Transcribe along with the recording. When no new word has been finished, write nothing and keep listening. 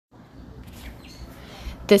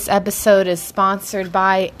This episode is sponsored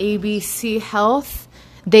by ABC Health.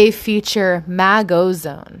 They feature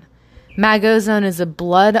MagOzone. MagOzone is a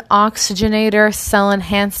blood oxygenator, cell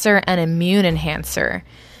enhancer, and immune enhancer.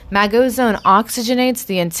 MagOzone oxygenates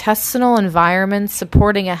the intestinal environment,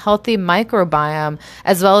 supporting a healthy microbiome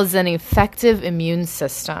as well as an effective immune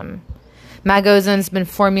system. MagOzone has been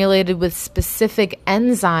formulated with specific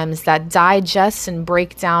enzymes that digest and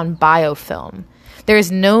break down biofilm. There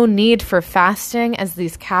is no need for fasting as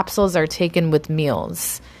these capsules are taken with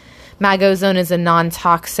meals. MagOzone is a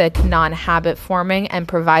non-toxic, non-habit forming, and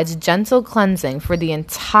provides gentle cleansing for the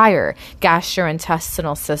entire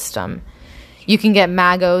gastrointestinal system. You can get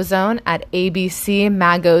MagOzone at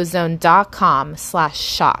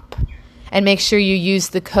abcmagozone.com/shop. And make sure you use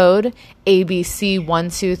the code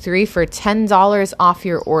ABC123 for $10 off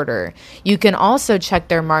your order. You can also check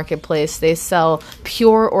their marketplace. They sell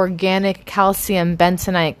pure organic calcium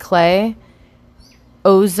bentonite clay,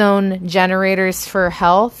 ozone generators for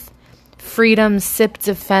health, Freedom Sip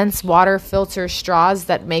Defense water filter straws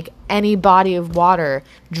that make any body of water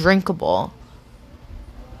drinkable.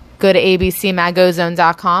 Go to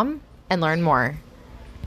abcmagozone.com and learn more.